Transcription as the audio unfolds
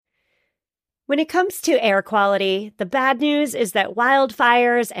When it comes to air quality, the bad news is that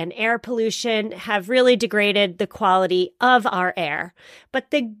wildfires and air pollution have really degraded the quality of our air.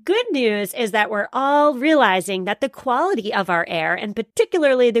 But the good news is that we're all realizing that the quality of our air, and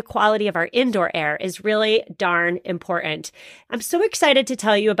particularly the quality of our indoor air, is really darn important. I'm so excited to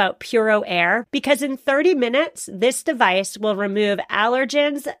tell you about Puro Air because in 30 minutes, this device will remove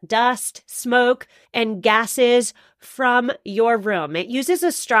allergens, dust, smoke, and gases from your room. It uses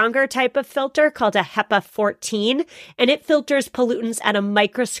a stronger type of filter called a HEPA 14, and it filters pollutants at a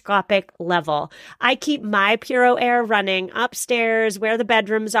microscopic level. I keep my Puro Air running upstairs where the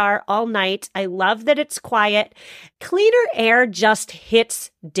bedrooms are all night. I love that it's quiet. Cleaner air just hits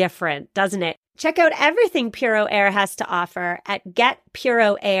different, doesn't it? Check out everything Puro Air has to offer at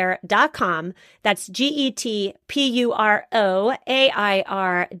getpuroair.com. That's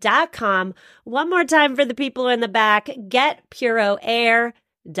GETPUROAIR.com. One more time for the people in the back,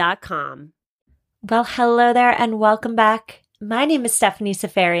 getpuroair.com. Well, hello there and welcome back. My name is Stephanie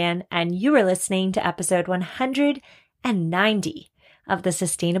Safarian and you are listening to episode 190 of the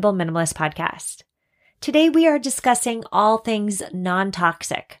Sustainable Minimalist Podcast. Today we are discussing all things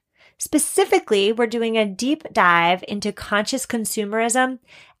non-toxic. Specifically, we're doing a deep dive into conscious consumerism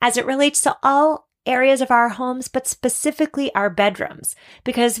as it relates to all areas of our homes, but specifically our bedrooms,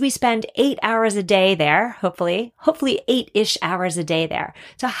 because we spend 8 hours a day there, hopefully 8-ish hours a day there.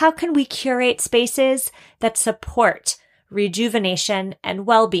 So how can we curate spaces that support rejuvenation and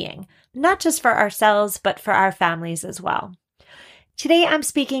well-being, not just for ourselves, but for our families as well? Today, I'm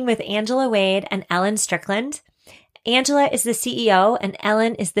speaking with Angela Wade and Ellen Strickland. Angela is the CEO and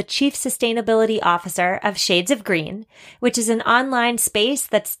Ellen is the Chief Sustainability Officer of Shades of Green, which is an online space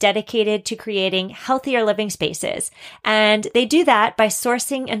that's dedicated to creating healthier living spaces. And they do that by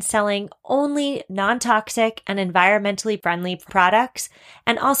sourcing and selling only non-toxic and environmentally friendly products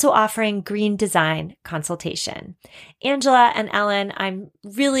and also offering green design consultation. Angela and Ellen, I'm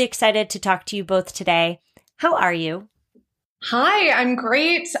really excited to talk to you both today. How are you? Hi, I'm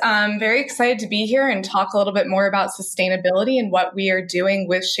great. I'm very excited to be here and talk a little bit more about sustainability and what we are doing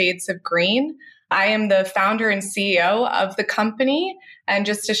with Shades of Green. I am the founder and CEO of the company. And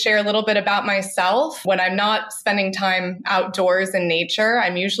just to share a little bit about myself, when I'm not spending time outdoors in nature,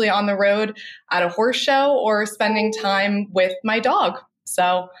 I'm usually on the road at a horse show or spending time with my dog.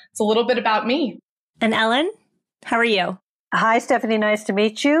 So it's a little bit about me. And Ellen, how are you? Hi, Stephanie. Nice to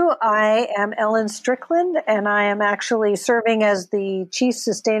meet you. I am Ellen Strickland, and I am actually serving as the Chief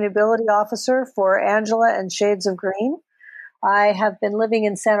Sustainability Officer for Angela and Shades of Green. I have been living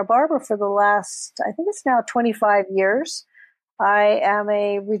in Santa Barbara for the last, I think it's now 25 years. I am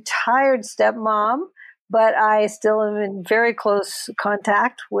a retired stepmom, but I still am in very close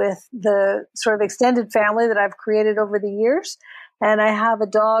contact with the sort of extended family that I've created over the years. And I have a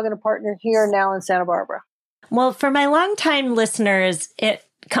dog and a partner here now in Santa Barbara. Well, for my longtime listeners, it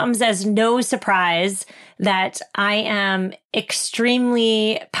comes as no surprise that I am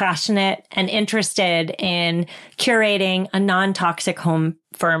extremely passionate and interested in curating a non-toxic home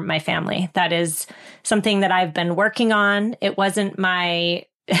for my family. That is something that I've been working on. It wasn't my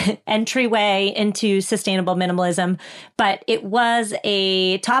entryway into sustainable minimalism, but it was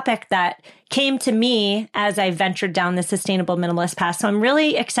a topic that came to me as I ventured down the sustainable minimalist path. So I'm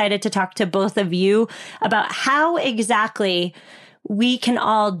really excited to talk to both of you about how exactly we can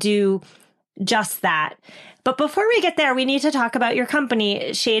all do just that. But before we get there, we need to talk about your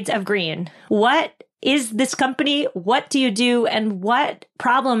company, Shades of Green. What is this company? What do you do? And what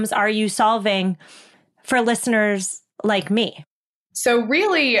problems are you solving for listeners like me? So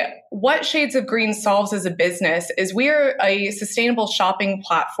really, what Shades of Green solves as a business is we are a sustainable shopping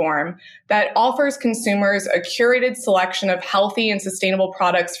platform that offers consumers a curated selection of healthy and sustainable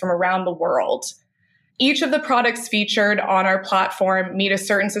products from around the world. Each of the products featured on our platform meet a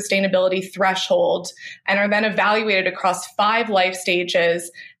certain sustainability threshold and are then evaluated across 5 life stages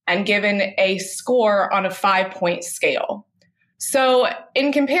and given a score on a 5-point scale. So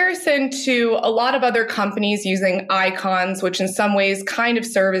in comparison to a lot of other companies using icons, which in some ways kind of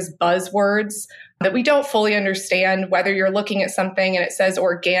serve as buzzwords that we don't fully understand, whether you're looking at something and it says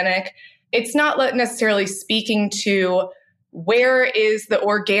organic, it's not necessarily speaking to where is the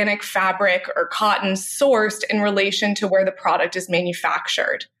organic fabric or cotton sourced in relation to where the product is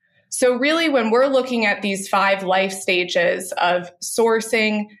manufactured. So really, when we're looking at these 5 life stages of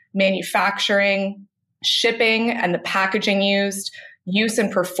sourcing, manufacturing, shipping, and the packaging used, use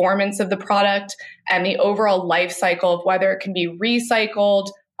and performance of the product, and the overall life cycle of whether it can be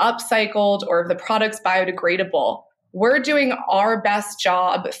recycled, upcycled, or if the product's biodegradable, we're doing our best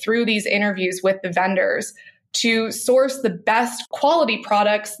job through these interviews with the vendors to source the best quality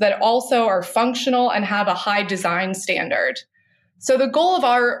products that also are functional and have a high design standard. So the goal of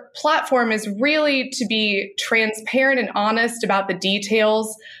our platform is really to be transparent and honest about the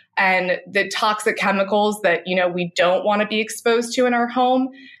details and the toxic chemicals that, we don't want to be exposed to in our home,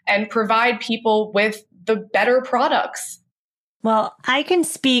 and provide people with the better products. Well, I can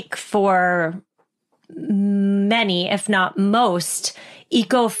speak for many, if not most,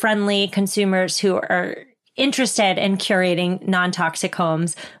 eco-friendly consumers who are interested in curating non-toxic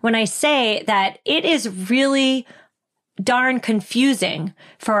homes when I say that it is really darn confusing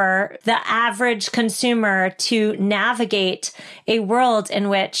for the average consumer to navigate a world in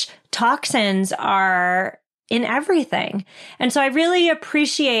which toxins are in everything. And so I really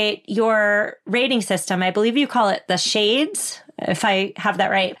appreciate your rating system. I believe you call it the shades, if I have that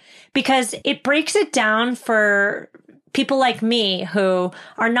right, because it breaks it down for people like me who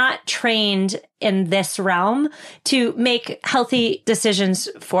are not trained in this realm to make healthy decisions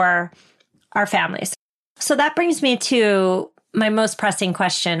for our families. So that brings me to my most pressing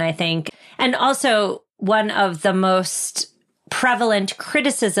question, I think, and also one of the most prevalent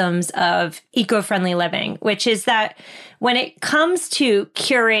criticisms of eco-friendly living, which is that when it comes to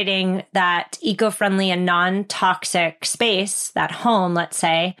curating that eco-friendly and non-toxic space, that home, let's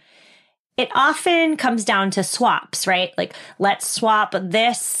say, it often comes down to swaps, right? Like, let's swap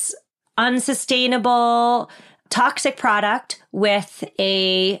this unsustainable toxic product with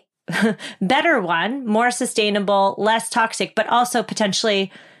a better one, more sustainable, less toxic, but also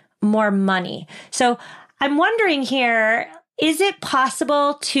potentially more money. So I'm wondering here, is it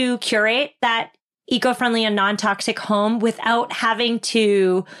possible to curate that eco-friendly and non-toxic home without having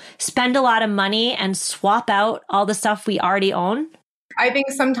to spend a lot of money and swap out all the stuff we already own? I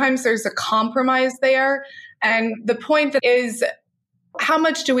think sometimes there's a compromise there. And the point is, how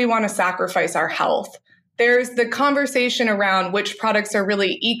much do we want to sacrifice our health? There's the conversation around which products are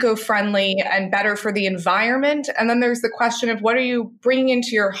really eco-friendly and better for the environment. And then there's the question of what are you bringing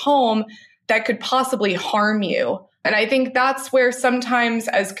into your home that could possibly harm you? And I think that's where sometimes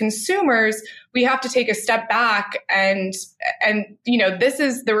as consumers, we have to take a step back and this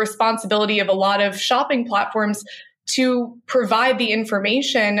is the responsibility of a lot of shopping platforms to provide the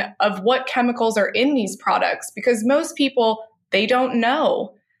information of what chemicals are in these products, because most people, they don't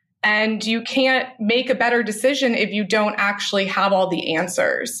know. And you can't make a better decision if you don't actually have all the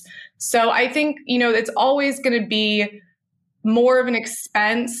answers. So I think, it's always going to be more of an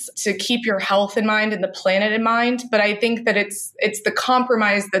expense to keep your health in mind and the planet in mind. But I think that it's the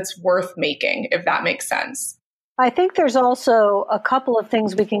compromise that's worth making, if that makes sense. I think there's also a couple of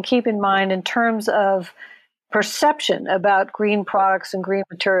things we can keep in mind in terms of perception about green products and green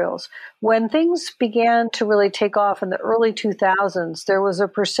materials. When things began to really take off in the early 2000s, there was a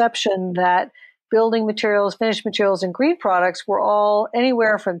perception that building materials, finished materials, and green products were all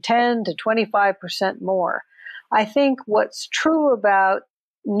anywhere from 10 to 25% more. I think what's true about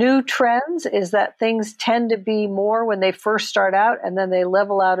new trends is that things tend to be more when they first start out, and then they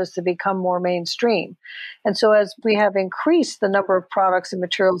level out as they become more mainstream. And so as we have increased the number of products and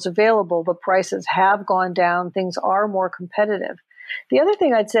materials available, the prices have gone down, things are more competitive. The other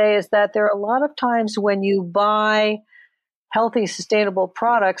thing I'd say is that there are a lot of times when you buy healthy, sustainable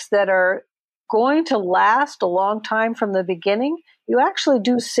products that are going to last a long time from the beginning, you actually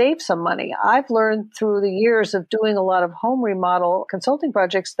do save some money. I've learned through the years of doing a lot of home remodel consulting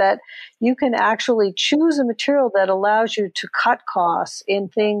projects that you can actually choose a material that allows you to cut costs in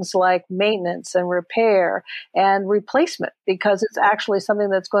things like maintenance and repair and replacement, because it's actually something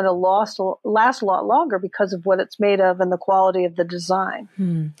that's going to last a lot longer because of what it's made of and the quality of the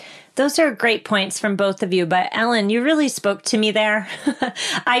design. Those are great points from both of you. But Ellen, you really spoke to me there.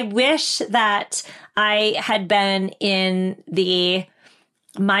 I wish that I had been in the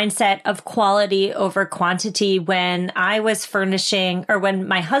mindset of quality over quantity when I was furnishing, or when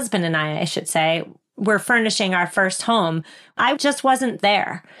my husband and I should say, were furnishing our first home. I just wasn't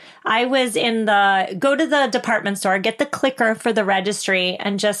there. I was in go to the department store, get the clicker for the registry,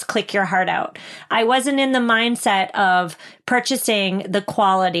 and just click your heart out. I wasn't in the mindset of purchasing the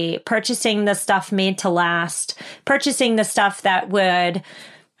quality, purchasing the stuff made to last, purchasing the stuff that would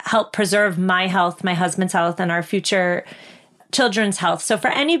help preserve my health, my husband's health, and our future children's health. So for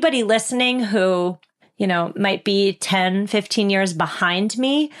anybody listening who, might be 10, 15 years behind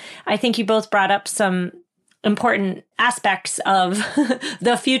me, I think you both brought up some important aspects of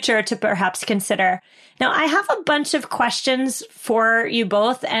the future to perhaps consider. Now, I have a bunch of questions for you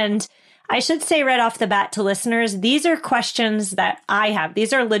both, and I should say right off the bat to listeners, these are questions that I have.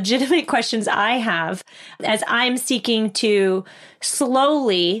 These are legitimate questions I have as I'm seeking to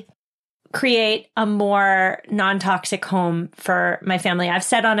slowly create a more non-toxic home for my family. I've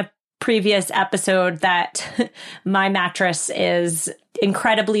said on a previous episode that my mattress is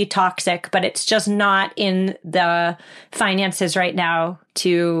incredibly toxic, but it's just not in the finances right now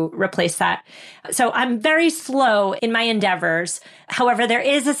to replace that. So I'm very slow in my endeavors. However, there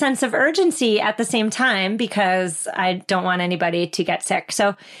is a sense of urgency at the same time because I don't want anybody to get sick.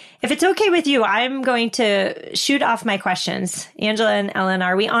 So if it's okay with you, I'm going to shoot off my questions. Angela and Ellen,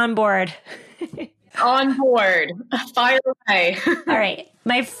 are we on board? On board. Fire away. All right.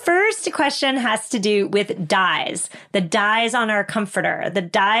 My first question has to do with dyes, the dyes on our comforter, the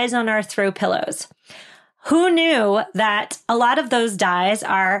dyes on our throw pillows. Who knew that a lot of those dyes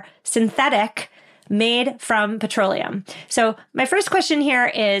are synthetic, made from petroleum? So my first question here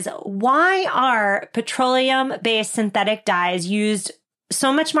is, why are petroleum-based synthetic dyes used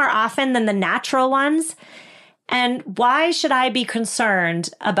so much more often than the natural ones? And why should I be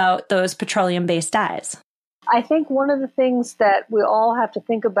concerned about those petroleum-based dyes? I think one of the things that we all have to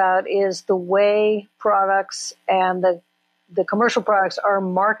think about is the way products and the commercial products are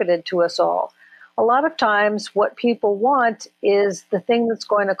marketed to us all. A lot of times what people want is the thing that's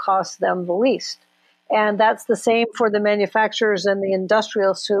going to cost them the least. And that's the same for the manufacturers and the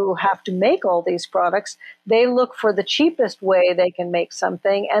industrials who have to make all these products. They look for the cheapest way they can make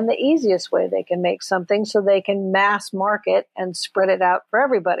something and the easiest way they can make something so they can mass market and spread it out for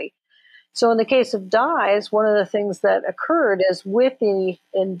everybody. So in the case of dyes, one of the things that occurred is with the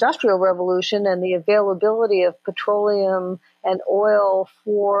Industrial Revolution and the availability of petroleum and oil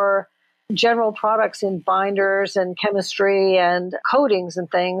for general products in binders and chemistry and coatings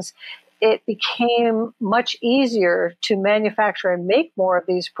and things, it became much easier to manufacture and make more of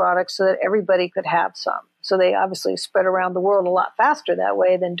these products so that everybody could have some. So they obviously spread around the world a lot faster that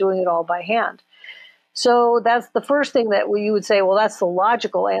way than doing it all by hand. So that's the first thing that you would say, well, that's the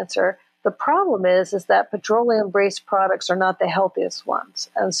logical answer. The problem is that petroleum-based products are not the healthiest ones.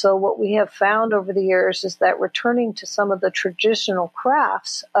 And so what we have found over the years is that returning to some of the traditional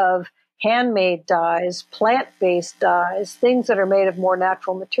crafts of handmade dyes, plant-based dyes, things that are made of more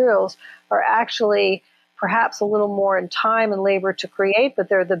natural materials are actually perhaps a little more in time and labor to create, but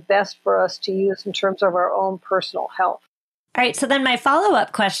they're the best for us to use in terms of our own personal health. All right. So then my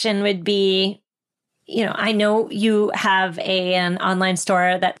follow-up question would be, I know you have an online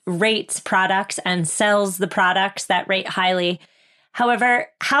store that rates products and sells the products that rate highly. However,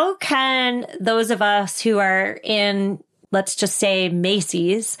 how can those of us who are in, let's just say,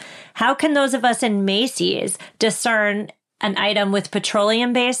 Macy's, how can those of us in Macy's discern an item with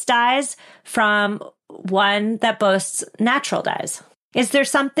petroleum-based dyes from one that boasts natural dyes? Is there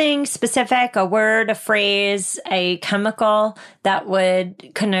something specific, a word, a phrase, a chemical that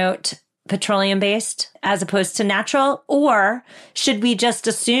would connote petroleum-based as opposed to natural? Or should we just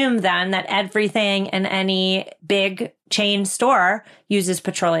assume then that everything in any big chain store uses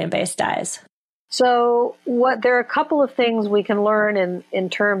petroleum-based dyes? So there are a couple of things we can learn in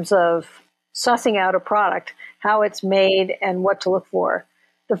terms of sussing out a product, how it's made and what to look for.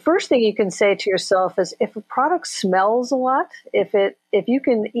 The first thing you can say to yourself is if a product smells a lot, if you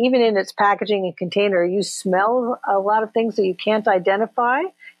can, even in its packaging and container, you smell a lot of things that you can't identify,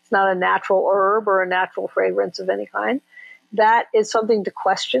 it's not a natural herb or a natural fragrance of any kind, that is something to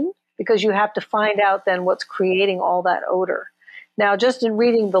question because you have to find out then what's creating all that odor. Now, just in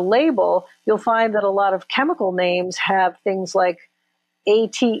reading the label, you'll find that a lot of chemical names have things like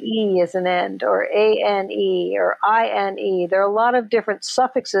ATE as an end, or ANE, or INE. There are a lot of different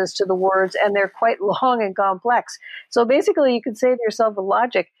suffixes to the words, and they're quite long and complex. So basically, you can say to yourself with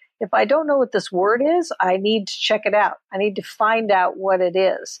logic, if I don't know what this word is, I need to check it out. I need to find out what it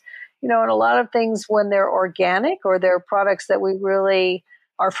is. And a lot of things, when they're organic or they're products that we really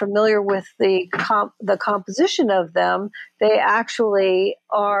are familiar with the composition of them, they actually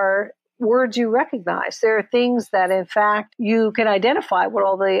are words you recognize. There are things that, in fact, you can identify what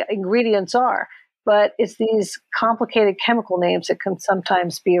all the ingredients are, but it's these complicated chemical names that can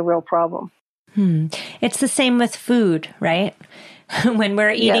sometimes be a real problem. It's the same with food, right? When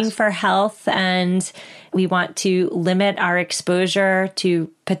we're eating Yes. for health and we want to limit our exposure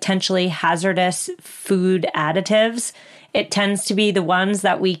to potentially hazardous food additives, it tends to be the ones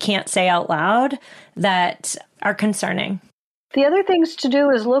that we can't say out loud that are concerning. The other things to do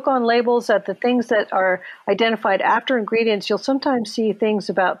is look on labels at the things that are identified after ingredients. You'll sometimes see things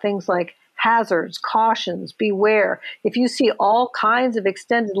about things like hazards, cautions, beware. If you see all kinds of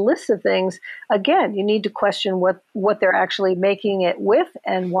extended lists of things, again, you need to question what they're actually making it with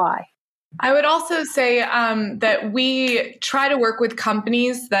and why. I would also say that we try to work with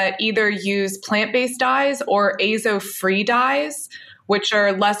companies that either use plant-based dyes or azo-free dyes, which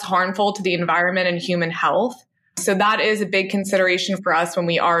are less harmful to the environment and human health. So that is a big consideration for us when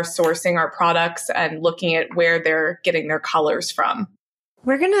we are sourcing our products and looking at where they're getting their colors from.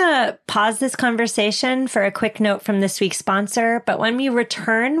 We're going to pause this conversation for a quick note from this week's sponsor. But when we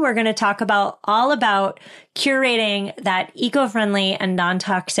return, we're going to talk all about curating that eco-friendly and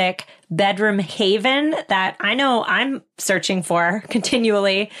non-toxic bedroom haven that I know I'm searching for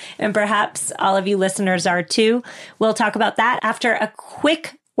continually. And perhaps all of you listeners are too. We'll talk about that after a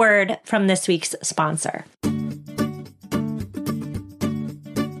quick word from this week's sponsor.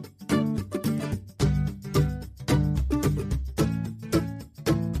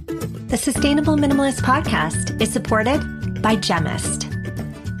 The Sustainable Minimalist Podcast is supported by Gemist.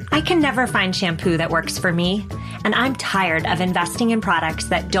 I can never find shampoo that works for me, and I'm tired of investing in products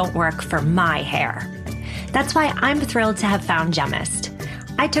that don't work for my hair. That's why I'm thrilled to have found Gemist.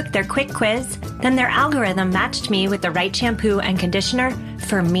 I took their quick quiz, then their algorithm matched me with the right shampoo and conditioner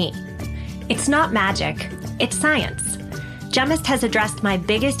for me. It's not magic, it's science. Gemist has addressed my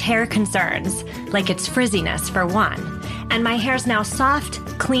biggest hair concerns, like its frizziness for one. And my hair's now soft,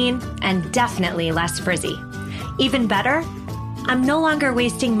 clean, and definitely less frizzy. Even better, I'm no longer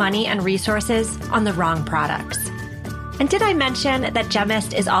wasting money and resources on the wrong products. And did I mention that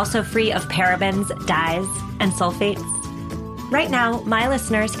Gemist is also free of parabens, dyes, and sulfates? Right now, my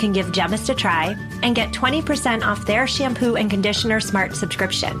listeners can give Gemist a try and get 20% off their shampoo and conditioner Smart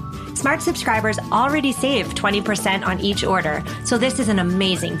subscription. Smart subscribers already save 20% on each order, so this is an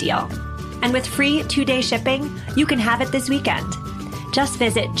amazing deal. And with free 2-day shipping, you can have it this weekend. Just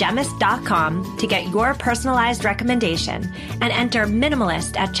visit Gemist.com to get your personalized recommendation and enter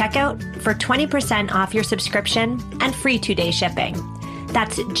Minimalist at checkout for 20% off your subscription and free 2-day shipping.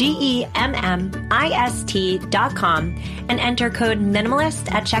 That's Gemmist.com and enter code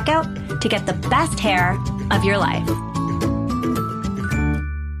Minimalist at checkout to get the best hair of your life.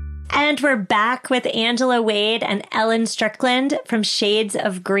 And we're back with Angela Wade and Ellen Strickland from Shades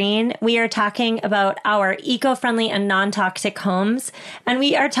of Green. We are talking about our eco-friendly and non-toxic homes. And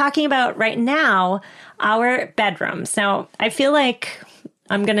we are talking about right now our bedrooms. Now, I feel like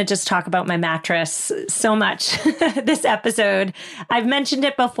I'm going to just talk about my mattress so much this episode. I've mentioned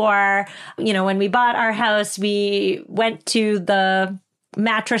it before. You know, when we bought our house, we went to the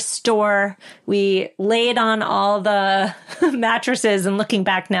mattress store. We laid on all the mattresses, and looking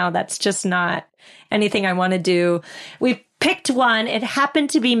back now, that's just not anything I want to do. We picked one. It happened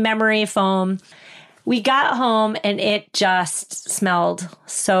to be memory foam. We got home and it just smelled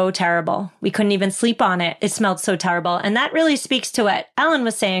so terrible. We couldn't even sleep on it. It smelled so terrible. And that really speaks to what Ellen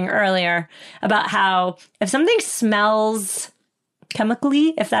was saying earlier about how if something smells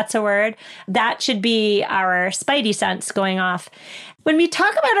chemically, if that's a word, that should be our spidey sense going off. When we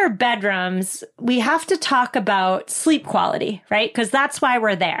talk about our bedrooms, we have to talk about sleep quality, right? Because that's why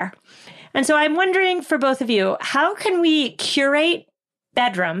we're there. And so I'm wondering for both of you, how can we curate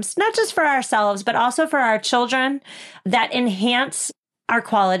bedrooms, not just for ourselves, but also for our children, that enhance our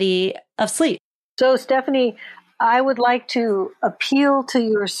quality of sleep? So, Stephanie, I would like to appeal to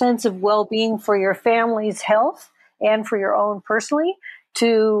your sense of well-being for your family's health and for your own personally,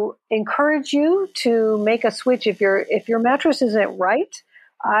 to encourage you to make a switch. If your mattress isn't right,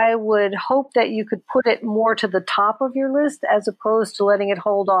 I would hope that you could put it more to the top of your list as opposed to letting it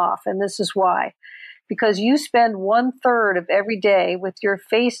hold off. And this is why. Because you spend 1/3 of every day with your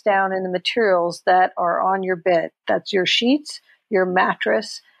face down in the materials that are on your bed. That's your sheets, your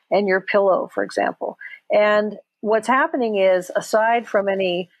mattress, and your pillow, for example. And what's happening is, aside from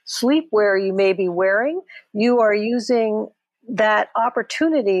any sleepwear you may be wearing, you are using that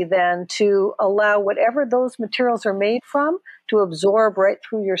opportunity then to allow whatever those materials are made from to absorb right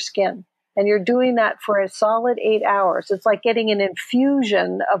through your skin. And you're doing that for a solid 8 hours. It's like getting an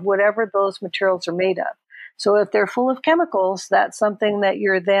infusion of whatever those materials are made of. So if they're full of chemicals, that's something that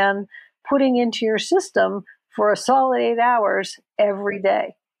you're then putting into your system for a solid 8 hours every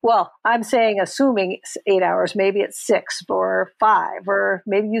day. Well, I'm saying assuming 8 hours, maybe it's 6 or 5, or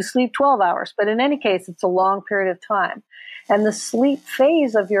maybe you sleep 12 hours. But in any case, it's a long period of time. And the sleep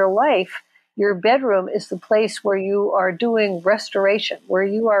phase of your life, your bedroom is the place where you are doing restoration, where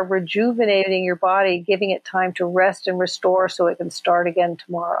you are rejuvenating your body, giving it time to rest and restore so it can start again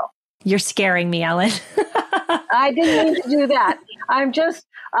tomorrow. You're scaring me, Ellen. I didn't mean to do that.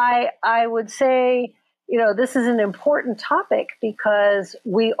 I would say, this is an important topic because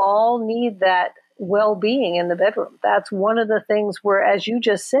we all need that well-being in the bedroom. That's one of the things where, as you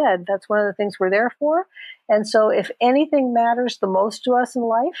just said, that's one of the things we're there for. And so if anything matters the most to us in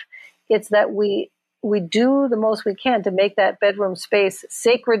life, it's that we do the most we can to make that bedroom space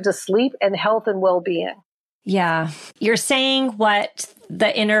sacred to sleep and health and well-being. Yeah. You're saying what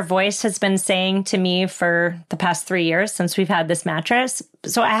the inner voice has been saying to me for the past 3 years since we've had this mattress.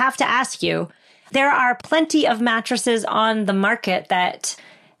 So I have to ask you, there are plenty of mattresses on the market that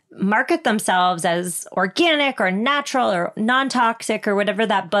market themselves as organic or natural or non-toxic or whatever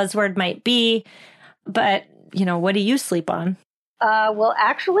that buzzword might be. But, what do you sleep on? Well,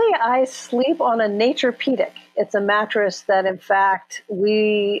 actually, I sleep on a Naturepedic. It's a mattress that, in fact,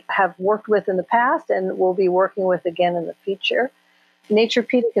 we have worked with in the past and will be working with again in the future.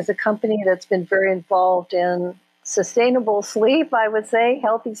 Naturepedic is a company that's been very involved in sustainable sleep, I would say,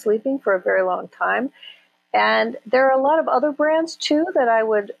 healthy sleeping for a very long time. And there are a lot of other brands, too, that I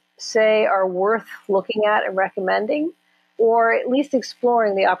would say are worth looking at and recommending, or at least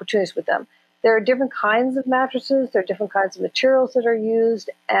exploring the opportunities with them. There are different kinds of mattresses, there are different kinds of materials that are used,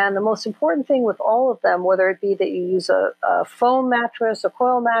 and the most important thing with all of them, whether it be that you use a foam mattress, a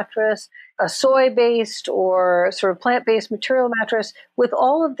coil mattress, a soy-based or sort of plant-based material mattress, with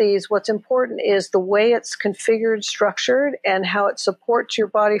all of these, what's important is the way it's configured, structured, and how it supports your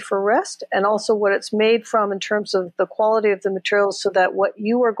body for rest, and also what it's made from in terms of the quality of the materials so that what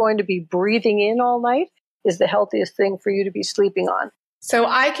you are going to be breathing in all night is the healthiest thing for you to be sleeping on. So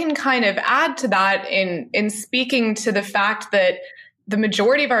I can kind of add to that in speaking to the fact that the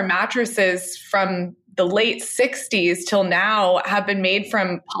majority of our mattresses from the late 60s till now have been made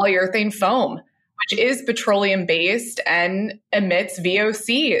from polyurethane foam, which is petroleum based and emits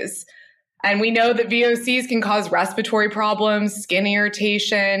VOCs. And we know that VOCs can cause respiratory problems, skin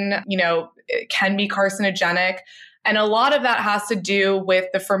irritation, it can be carcinogenic. And a lot of that has to do with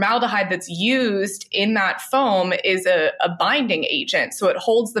the formaldehyde that's used in that foam is a binding agent. So it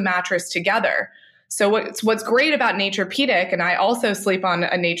holds the mattress together. So what's great about Naturepedic, and I also sleep on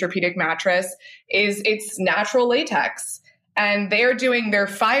a Naturepedic mattress, is it's natural latex. And they're doing their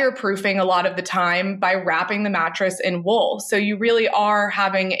fireproofing a lot of the time by wrapping the mattress in wool. So you really are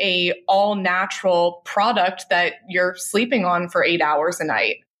having a all natural product that you're sleeping on for 8 hours a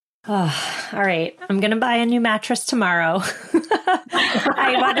night. Oh, all right. I'm going to buy a new mattress tomorrow.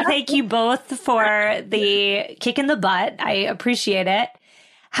 I want to thank you both for the kick in the butt. I appreciate it.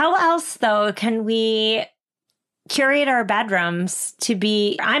 How else, though, can we curate our bedrooms to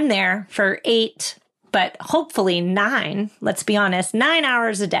be, I'm there for 8, but hopefully 9, let's be honest, 9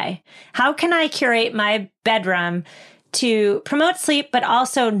 hours a day. How can I curate my bedroom to promote sleep, but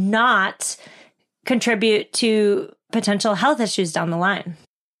also not contribute to potential health issues down the line?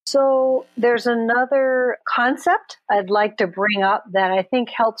 So there's another concept I'd like to bring up that I think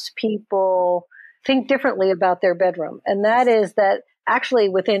helps people think differently about their bedroom. And that is that actually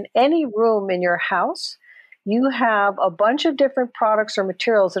within any room in your house, you have a bunch of different products or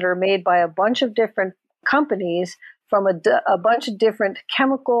materials that are made by a bunch of different companies from a bunch of different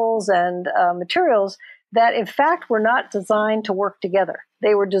chemicals and materials that in fact were not designed to work together.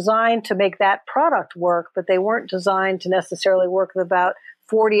 They were designed to make that product work, but they weren't designed to necessarily work with about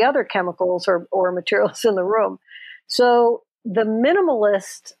 40 other chemicals or materials in the room. So the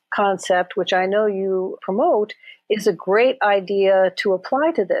minimalist concept, which I know you promote, is a great idea to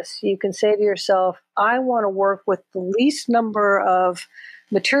apply to this. You can say to yourself, I want to work with the least number of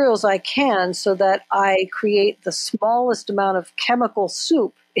materials I can so that I create the smallest amount of chemical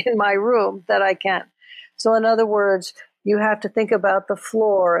soup in my room that I can. So in other words, you have to think about the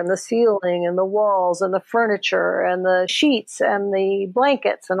floor and the ceiling and the walls and the furniture and the sheets and the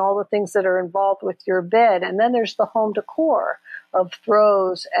blankets and all the things that are involved with your bed. And then there's the home decor of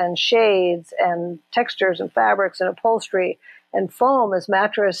throws and shades and textures and fabrics and upholstery and foam as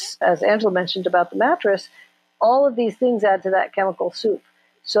mattress, as Angela mentioned about the mattress. All of these things add to that chemical soup.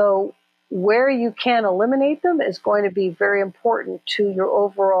 So where you can eliminate them is going to be very important to your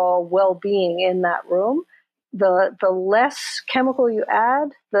overall well-being in that room. The less chemical you add,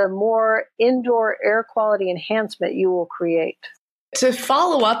 the more indoor air quality enhancement you will create. To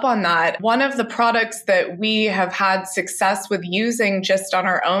follow up on that, one of the products that we have had success with using just on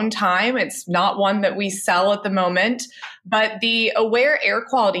our own time, it's not one that we sell at the moment, but the Aware Air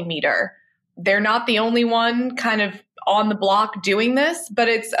Quality Meter. They're not the only one kind of on the block doing this, but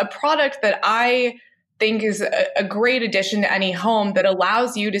it's a product that I think is a great addition to any home that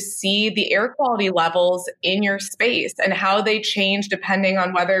allows you to see the air quality levels in your space and how they change depending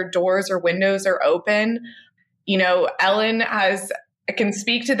on whether doors or windows are open. Ellen can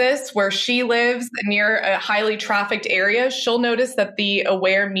speak to this where she lives near a highly trafficked area. She'll notice that the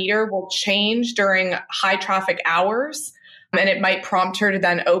Aware meter will change during high traffic hours, and it might prompt her to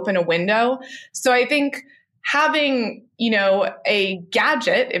then open a window. So I think having, a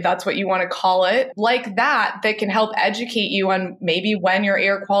gadget, if that's what you want to call it, like that can help educate you on maybe when your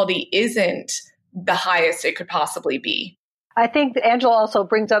air quality isn't the highest it could possibly be. I think Angela also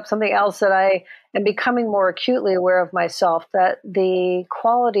brings up something else that I am becoming more acutely aware of myself, that the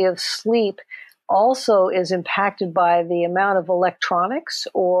quality of sleep also is impacted by the amount of electronics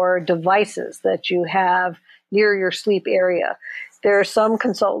or devices that you have near your sleep area. There are some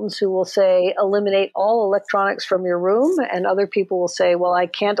consultants who will say, eliminate all electronics from your room. And other people will say, well, I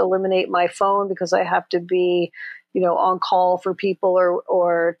can't eliminate my phone because I have to be, on call for people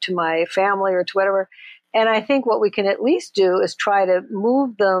or to my family or to whatever. And I think what we can at least do is try to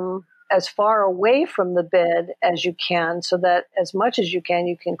move them as far away from the bed as you can, so that as much as you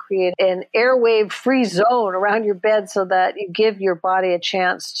can create an airwave free zone around your bed so that you give your body a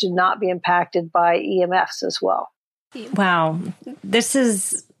chance to not be impacted by EMFs as well. Wow. This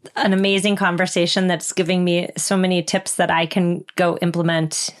is an amazing conversation that's giving me so many tips that I can go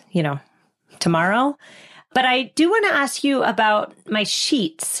implement, tomorrow. But I do want to ask you about my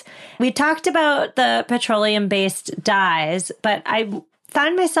sheets. We talked about the petroleum-based dyes, but I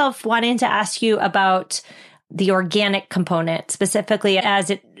found myself wanting to ask you about the organic component, specifically as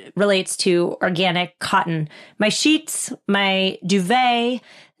it relates to organic cotton. My sheets, my duvet,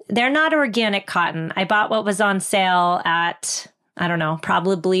 they're not organic cotton. I bought what was on sale at, I don't know,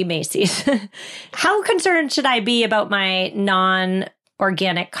 probably Macy's. How concerned should I be about my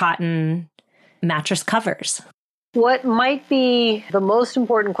non-organic cotton mattress covers? What might be the most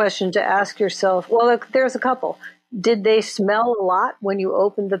important question to ask yourself? Well, there's a couple. Did they smell a lot when you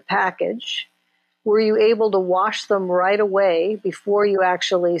opened the package? Were you able to wash them right away before you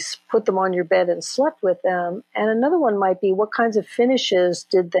actually put them on your bed and slept with them? And another one might be, what kinds of finishes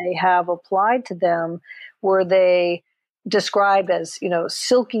did they have applied to them? Were they described as,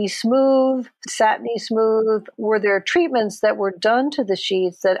 silky smooth, satiny smooth? Were there treatments that were done to the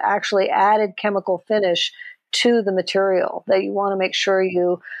sheets that actually added chemical finish to the material that you want to make sure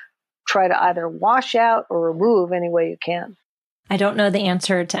you try to either wash out or remove any way you can? I don't know the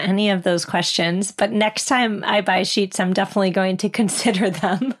answer to any of those questions, but next time I buy sheets, I'm definitely going to consider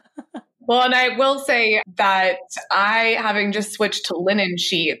them. Well, and I will say that having just switched to linen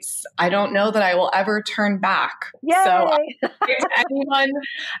sheets, I don't know that I will ever turn back. Yay! So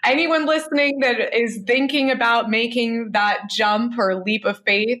anyone listening that is thinking about making that jump or leap of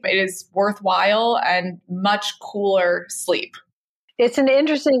faith, it is worthwhile and much cooler sleep. It's an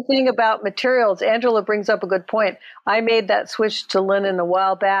interesting thing about materials. Angela brings up a good point. I made that switch to linen a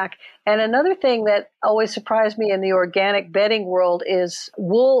while back. And another thing that always surprised me in the organic bedding world is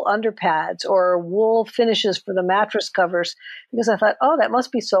wool underpads or wool finishes for the mattress covers, because I thought, oh, that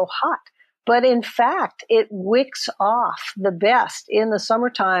must be so hot. But in fact, it wicks off the best in the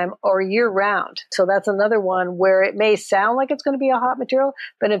summertime or year round. So that's another one where it may sound like it's going to be a hot material,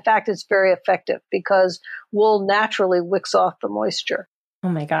 but in fact, it's very effective because wool naturally wicks off the moisture. Oh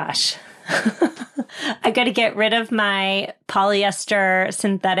my gosh. I got to get rid of my polyester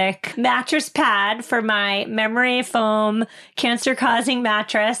synthetic mattress pad for my memory foam cancer-causing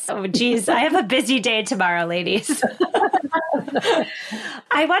mattress. Oh, geez, I have a busy day tomorrow, ladies.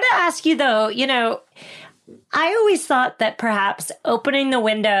 I want to ask you, though, I always thought that perhaps opening the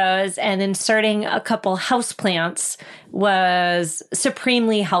windows and inserting a couple houseplants was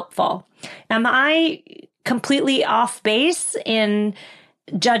supremely helpful. Am I completely off base in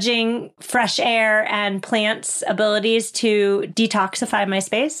judging fresh air and plants' abilities to detoxify my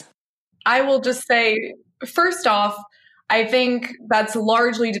space? I will just say, first off, I think that's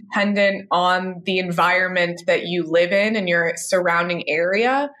largely dependent on the environment that you live in and your surrounding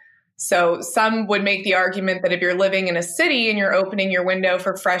area. So some would make the argument that if you're living in a city and you're opening your window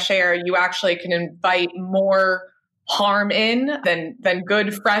for fresh air, you actually can invite more harm in than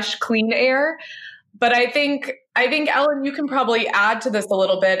good, fresh, clean air. But I think, Ellen, you can probably add to this a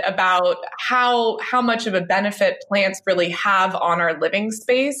little bit about how much of a benefit plants really have on our living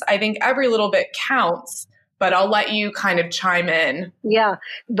space. I think every little bit counts, but I'll let you kind of chime in. Yeah.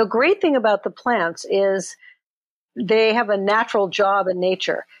 The great thing about the plants is they have a natural job in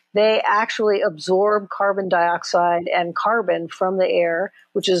nature. They actually absorb carbon dioxide and carbon from the air,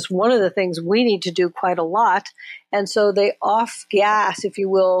 which is one of the things we need to do quite a lot. And so they off-gas, if you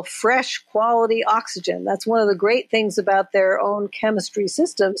will, fresh quality oxygen. That's one of the great things about their own chemistry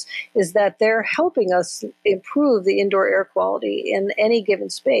systems, is that they're helping us improve the indoor air quality in any given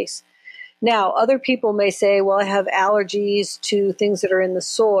space. Now, other people may say, well, I have allergies to things that are in the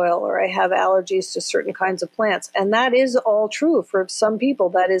soil, or I have allergies to certain kinds of plants. And that is all true. For some people,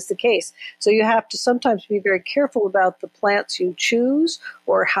 that is the case. So you have to sometimes be very careful about the plants you choose,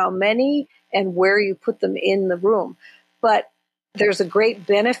 or how many, and where you put them in the room. But There's a great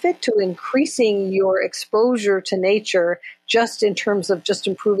benefit to increasing your exposure to nature just in terms of just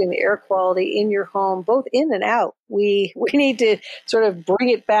improving the air quality in your home, both in and out. We need to sort of bring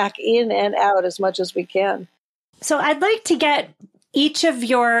it back in and out as much as we can. So I'd like to get each of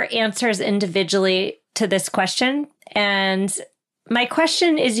your answers individually to this question. And my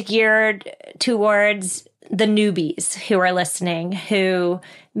question is geared towards the newbies who are listening, who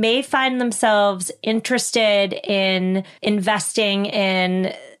may find themselves interested in investing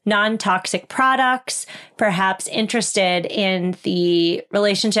in non-toxic products, perhaps interested in the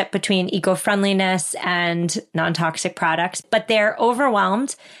relationship between eco-friendliness and non-toxic products, but they're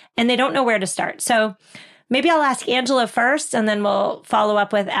overwhelmed and they don't know where to start. So maybe I'll ask Angela first, and then we'll follow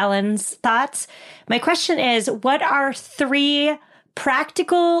up with Ellen's thoughts. My question is, what are 3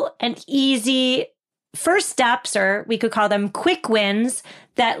 practical and easy first steps, or we could call them quick wins,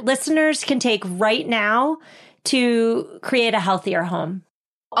 that listeners can take right now to create a healthier home?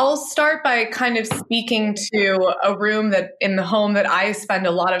 I'll start by kind of speaking to a room that in the home that I spend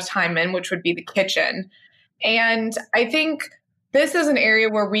a lot of time in, which would be the kitchen. And I think this is an area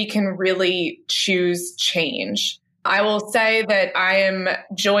where we can really choose change. I will say that I am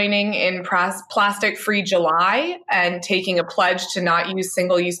joining in Plastic Free July and taking a pledge to not use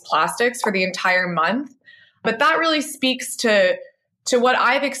single-use plastics for the entire month. But that really speaks to what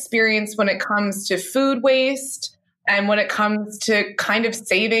I've experienced when it comes to food waste and when it comes to kind of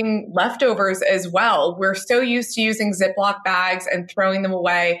saving leftovers as well. We're so used to using Ziploc bags and throwing them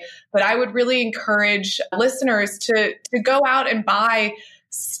away. But I would really encourage listeners to go out and buy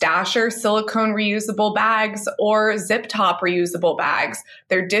Stasher silicone reusable bags or Zip Top reusable bags.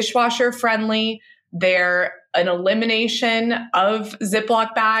 They're dishwasher friendly. They're an elimination of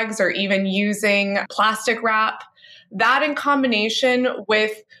Ziploc bags or even using plastic wrap. That in combination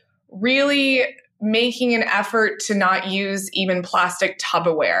with really making an effort to not use even plastic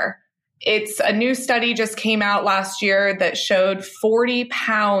Tupperware. It's a new study just came out last year that showed 40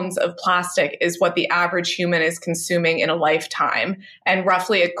 pounds of plastic is what the average human is consuming in a lifetime, and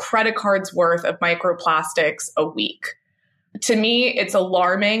roughly a credit card's worth of microplastics a week. To me, it's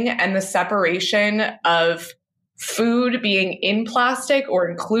alarming, and the separation of food being in plastic or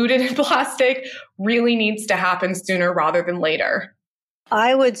included in plastic really needs to happen sooner rather than later.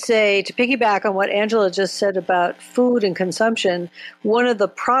 I would say, to piggyback on what Angela just said about food and consumption, one of the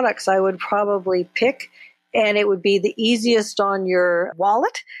products I would probably pick, and it would be the easiest on your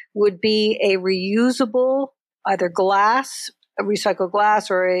wallet, would be a reusable, either glass, a recycled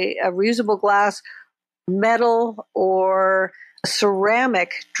glass, or a reusable glass, metal, or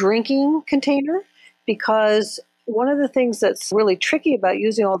ceramic drinking container. Because one of the things that's really tricky about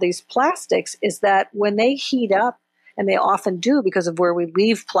using all these plastics is that when they heat up, and they often do because of where we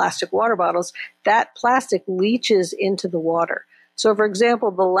leave plastic water bottles, that plastic leaches into the water. So, for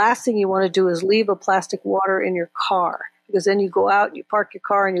example, the last thing you want to do is leave a plastic water in your car, because then you go out, you park your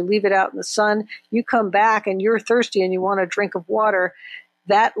car, and you leave it out in the sun. You come back, and you're thirsty, and you want a drink of water.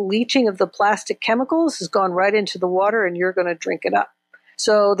 That leaching of the plastic chemicals has gone right into the water, and you're going to drink it up.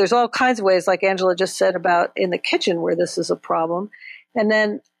 So there's all kinds of ways, like Angela just said, about in the kitchen where this is a problem. And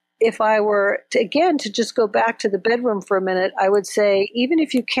then if I were to just go back to the bedroom for a minute, I would say, even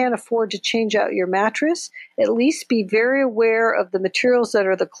if you can't afford to change out your mattress, at least be very aware of the materials that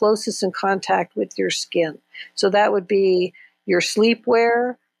are the closest in contact with your skin. So that would be your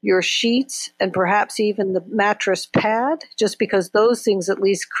sleepwear, your sheets, and perhaps even the mattress pad, just because those things at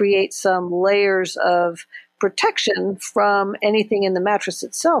least create some layers of protection from anything in the mattress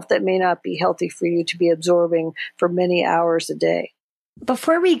itself that may not be healthy for you to be absorbing for many hours a day.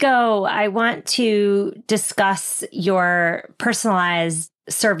 Before we go, I want to discuss your personalized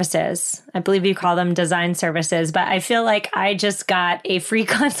services. I believe you call them design services, but I feel like I just got a free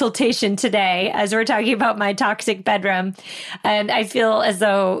consultation today as we're talking about my toxic bedroom. And I feel as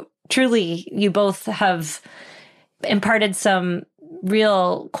though truly you both have imparted some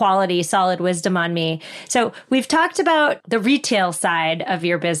real quality, solid wisdom on me. So we've talked about the retail side of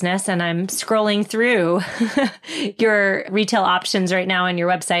your business, and I'm scrolling through your retail options right now on your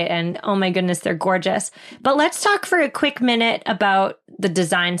website, and oh my goodness, they're gorgeous. But let's talk for a quick minute about the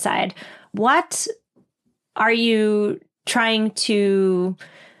design side. What are you trying to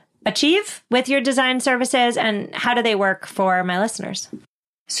achieve with your design services, and how do they work for my listeners?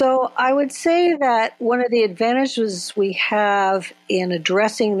 So I would say that one of the advantages we have in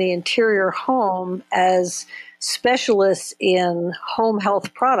addressing the interior home as specialists in home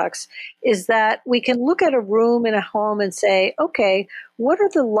health products is that we can look at a room in a home and say, okay, what are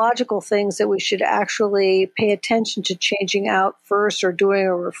the logical things that we should actually pay attention to changing out first, or doing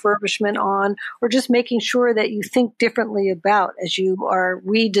a refurbishment on, or just making sure that you think differently about as you are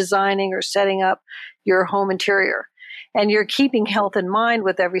redesigning or setting up your home interior. And you're keeping health in mind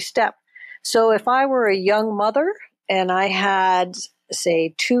with every step. So if I were a young mother and I had,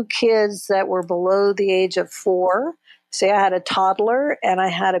 say, 2 kids that were below the age of 4, say I had a toddler and I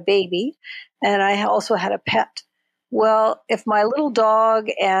had a baby, and I also had a pet. Well, if my little dog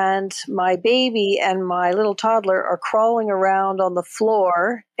and my baby and my little toddler are crawling around on the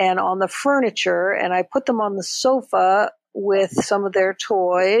floor and on the furniture, and I put them on the sofa with some of their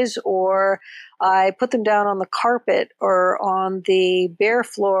toys, or I put them down on the carpet or on the bare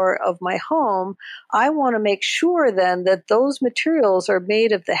floor of my home, I want to make sure then that those materials are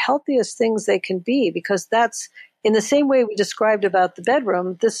made of the healthiest things they can be, because that's in the same way we described about the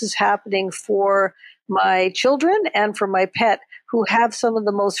bedroom. This is happening for my children and for my pet, who have some of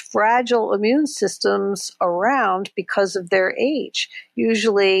the most fragile immune systems around because of their age.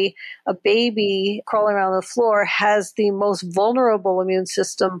 Usually a baby crawling around the floor has the most vulnerable immune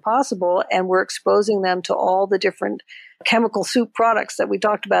system possible, and we're exposing them to all the different chemical soup products that we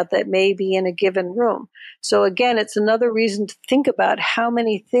talked about that may be in a given room. So again, it's another reason to think about how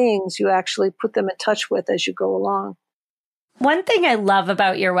many things you actually put them in touch with as you go along. One thing I love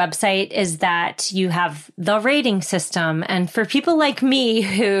about your website is that you have the rating system. And for people like me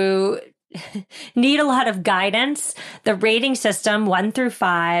who need a lot of guidance, the rating system 1 through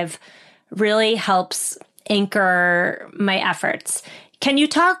 5 really helps anchor my efforts. Can you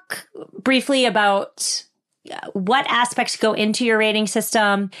talk briefly about what aspects go into your rating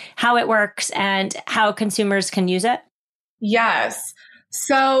system, how it works, and how consumers can use it? Yes.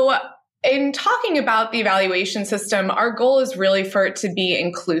 So in talking about the evaluation system, our goal is really for it to be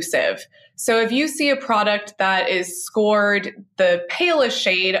inclusive. So if you see a product that is scored the palest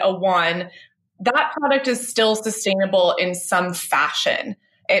shade, a 1, that product is still sustainable in some fashion.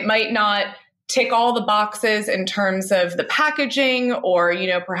 It might not tick all the boxes in terms of the packaging, or,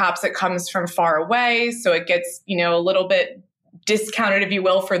 perhaps it comes from far away, so it gets, a little bit discounted, if you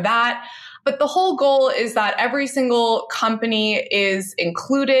will, for that. But the whole goal is that every single company is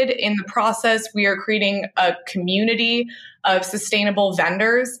included in the process. We are creating a community of sustainable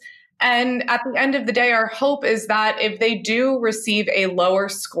vendors. And at the end of the day, our hope is that if they do receive a lower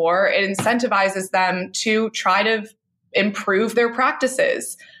score, it incentivizes them to try to improve their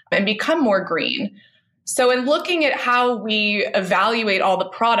practices and become more green. So in looking at how we evaluate all the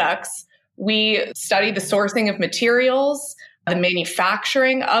products, we study the sourcing of materials, the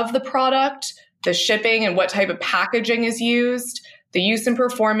manufacturing of the product, the shipping and what type of packaging is used, the use and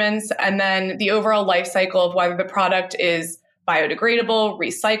performance, and then the overall life cycle of whether the product is biodegradable,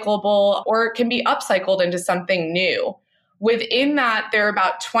 recyclable, or it can be upcycled into something new. Within that, there are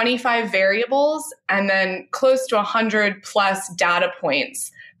about 25 variables and then close to 100 plus data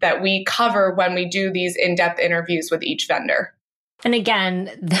points that we cover when we do these in-depth interviews with each vendor. And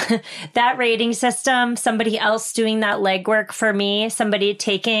again, that rating system, somebody else doing that legwork for me, somebody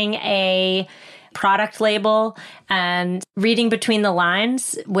taking a product label and reading between the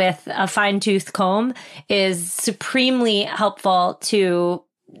lines with a fine-tooth comb is supremely helpful to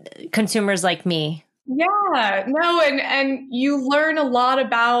consumers like me. Yeah, no, and you learn a lot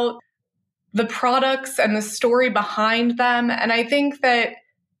about the products and the story behind them. And I think that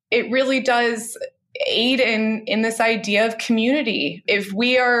it really does aid in this idea of community. If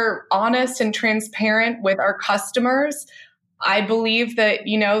we are honest and transparent with our customers, I believe that,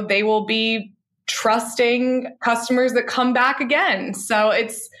 they will be trusting customers that come back again. So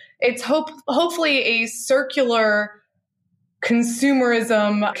it's hopefully a circular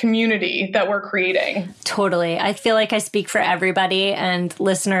consumerism community that we're creating. Totally. I feel like I speak for everybody, and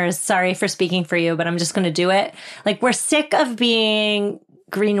listeners, sorry for speaking for you, but I'm just going to do it. Like, we're sick of being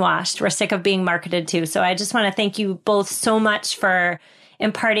greenwashed. We're sick of being marketed to. So I just want to thank you both so much for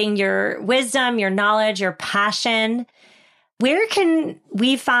imparting your wisdom, your knowledge, your passion. Where can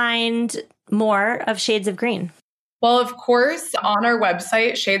we find more of Shades of Green? Well, of course, on our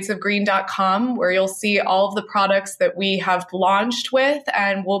website, shadesofgreen.com, where you'll see all of the products that we have launched with,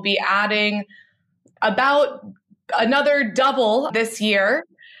 and we'll be adding about another double this year,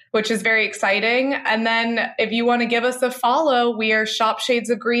 which is very exciting. And then if you want to give us a follow, we are Shop Shades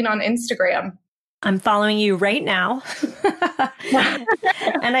of Green on Instagram. I'm following you right now.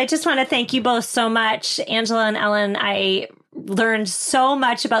 And I just want to thank you both so much. Angela and Ellen, I learned so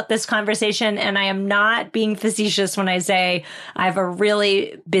much about this conversation, and I am not being facetious when I say I have a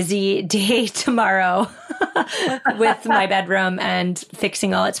really busy day tomorrow with my bedroom and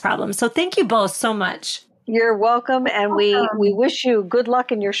fixing all its problems. So thank you both so much. You're welcome, and we wish you good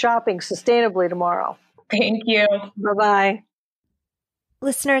luck in your shopping sustainably tomorrow. Thank you. Bye-bye.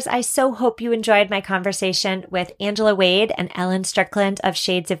 Listeners, I so hope you enjoyed my conversation with Angela Wade and Ellen Strickland of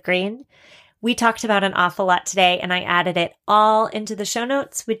Shades of Green. We talked about an awful lot today, and I added it all into the show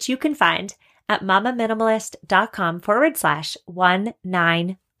notes, which you can find at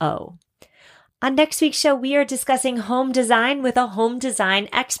mamaminimalist.com/190. On next week's show, we are discussing home design with a home design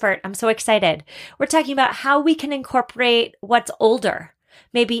expert. I'm so excited. We're talking about how we can incorporate what's older,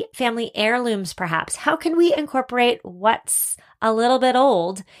 maybe family heirlooms, perhaps. How can we incorporate what's a little bit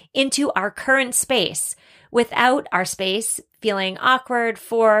old into our current space without our space feeling awkward,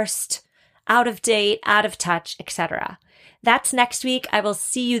 forced, out of date, out of touch, etc. That's next week. I will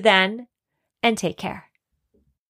see you then, and take care.